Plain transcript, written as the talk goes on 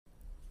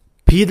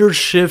Peter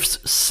Schiff's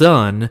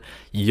son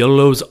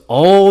YOLOs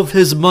all of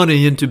his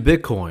money into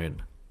Bitcoin.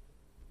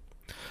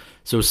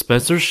 So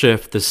Spencer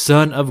Schiff, the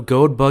son of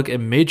Goldbug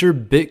and major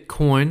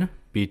Bitcoin,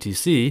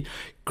 BTC,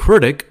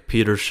 critic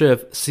Peter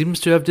Schiff, seems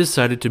to have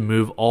decided to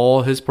move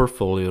all his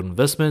portfolio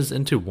investments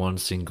into one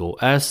single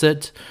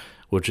asset,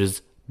 which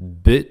is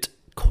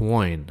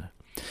Bitcoin.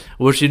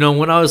 Which,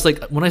 when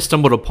I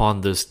stumbled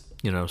upon this,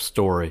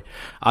 story,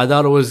 I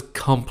thought it was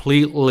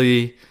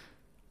completely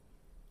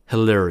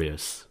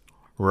hilarious,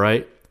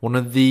 right? One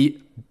of the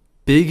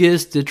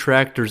biggest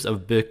detractors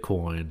of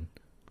Bitcoin,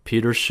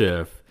 Peter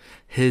Schiff,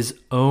 his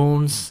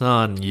own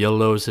son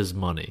YOLOs his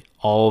money,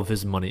 all of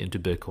his money into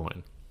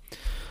Bitcoin.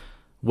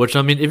 Which,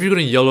 if you're going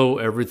to YOLO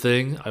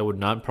everything, I would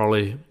not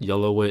probably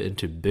YOLO it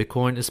into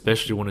Bitcoin,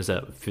 especially when it's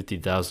at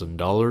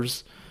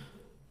 $50,000.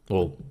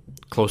 Well,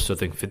 close to, I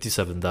think,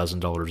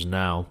 $57,000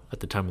 now at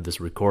the time of this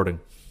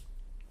recording.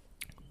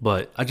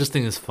 But I just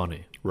think it's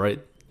funny, right?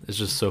 It's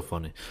just so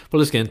funny. But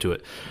let's get into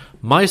it.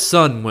 My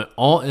son went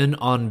all in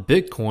on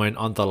Bitcoin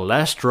on the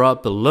last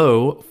drop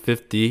below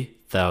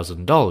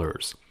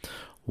 $50,000.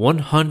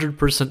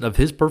 100% of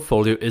his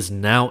portfolio is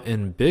now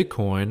in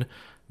Bitcoin,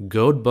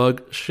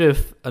 Goldbug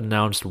Schiff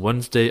announced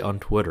Wednesday on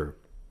Twitter.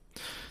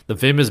 The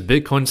famous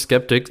Bitcoin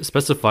skeptic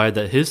specified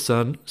that his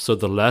son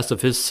sold the last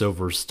of his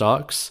silver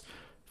stocks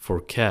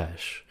for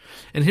cash.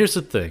 And here's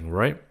the thing,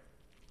 right?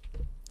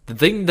 The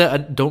thing that I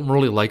don't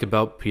really like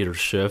about Peter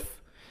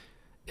Schiff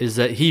is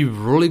that he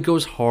really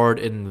goes hard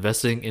in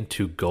investing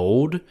into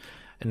gold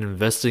and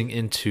investing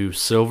into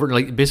silver,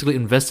 like basically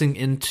investing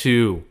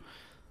into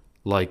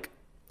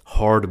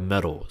hard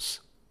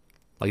metals.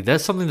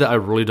 That's something that I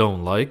really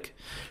don't like,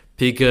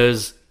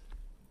 because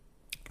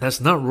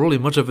that's not really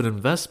much of an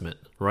investment,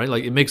 right?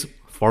 It makes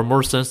far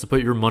more sense to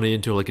put your money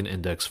into an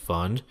index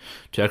fund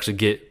to actually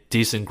get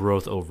decent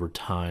growth over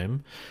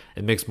time.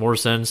 It makes more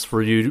sense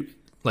for you,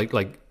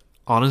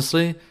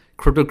 honestly,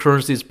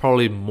 cryptocurrency is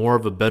probably more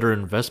of a better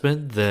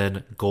investment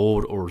than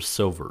gold or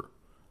silver,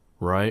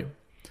 right?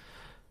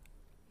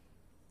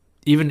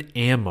 Even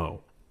ammo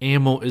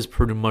is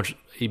pretty much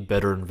a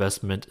better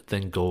investment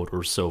than gold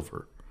or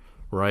silver,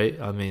 right?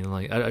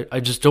 I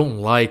just don't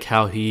like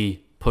how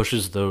he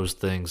pushes those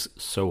things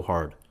so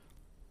hard.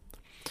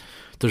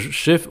 The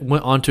Schiff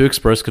went on to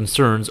express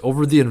concerns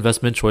over the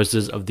investment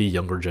choices of the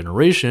younger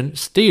generation,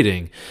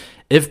 stating,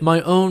 "If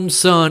my own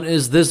son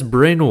is this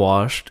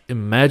brainwashed,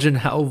 imagine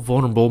how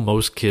vulnerable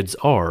most kids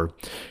are.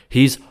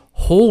 He's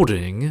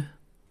holding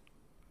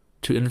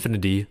to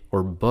infinity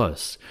or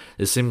bust.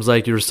 It seems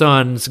like your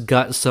son's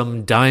got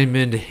some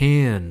diamond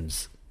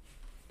hands."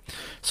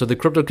 So the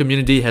crypto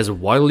community has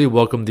widely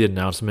welcomed the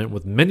announcement,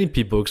 with many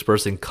people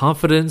expressing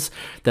confidence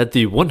that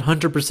the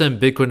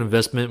 100% Bitcoin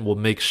investment will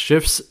make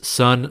Schiff's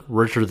son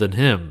richer than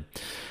him.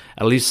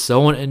 "At least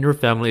someone in your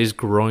family is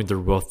growing their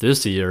wealth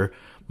this year,"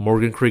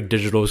 Morgan Creek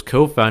Digital's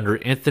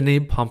co-founder Anthony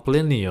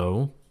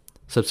Pompliano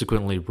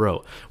subsequently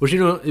wrote. Which,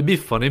 it'd be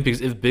funny,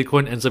 because if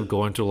Bitcoin ends up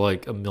going to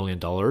 $1 million,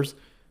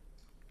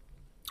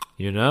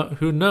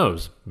 who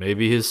knows?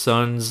 Maybe his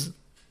son's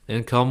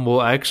income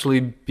will actually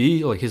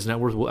be, his net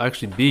worth will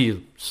actually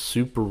be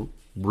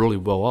really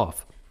well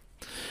off.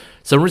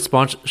 So in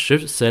response,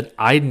 Schiff said,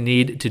 "I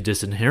need to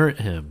disinherit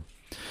him.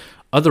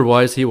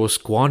 Otherwise, he will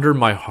squander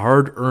my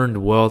hard-earned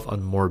wealth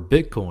on more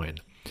Bitcoin."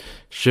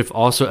 Schiff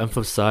also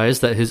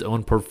emphasized that his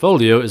own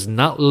portfolio is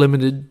not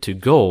limited to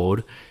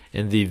gold,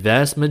 and the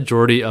vast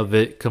majority of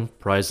it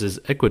comprises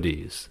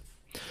equities.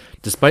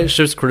 Despite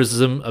Schiff's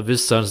criticism of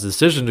his son's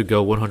decision to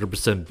go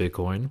 100%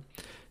 Bitcoin,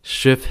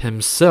 Schiff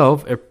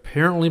himself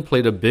apparently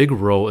played a big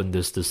role in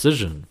this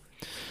decision.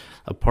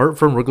 Apart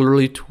from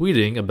regularly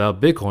tweeting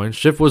about Bitcoin,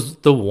 Schiff was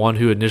the one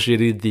who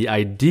initiated the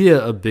idea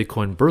of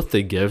Bitcoin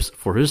birthday gifts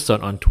for his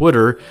son on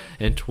Twitter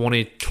in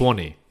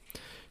 2020.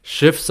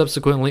 Schiff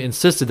subsequently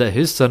insisted that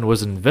his son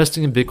was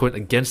investing in Bitcoin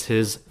against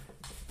his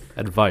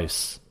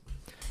advice.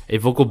 A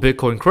vocal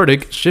Bitcoin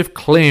critic, Schiff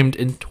claimed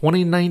in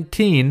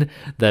 2019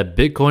 that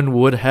Bitcoin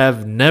would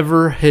have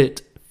never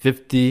hit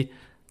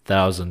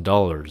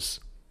 $50,000.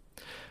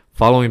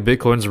 Following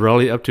Bitcoin's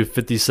rally up to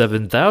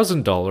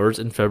 $57,000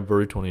 in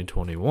February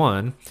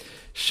 2021,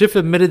 Schiff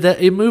admitted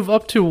that a move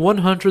up to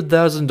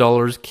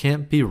 $100,000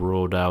 can't be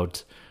ruled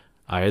out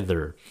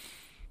either.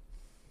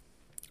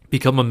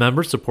 Become a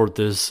member, support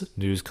this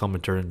news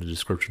commentary in the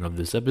description of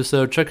this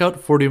episode. Check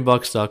out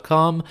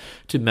 14bucks.com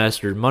to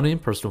master your money,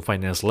 personal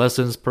finance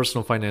lessons,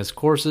 personal finance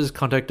courses.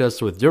 Contact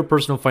us with your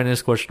personal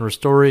finance question or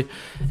story,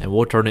 and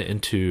we'll turn it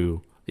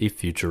into a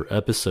future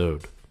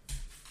episode.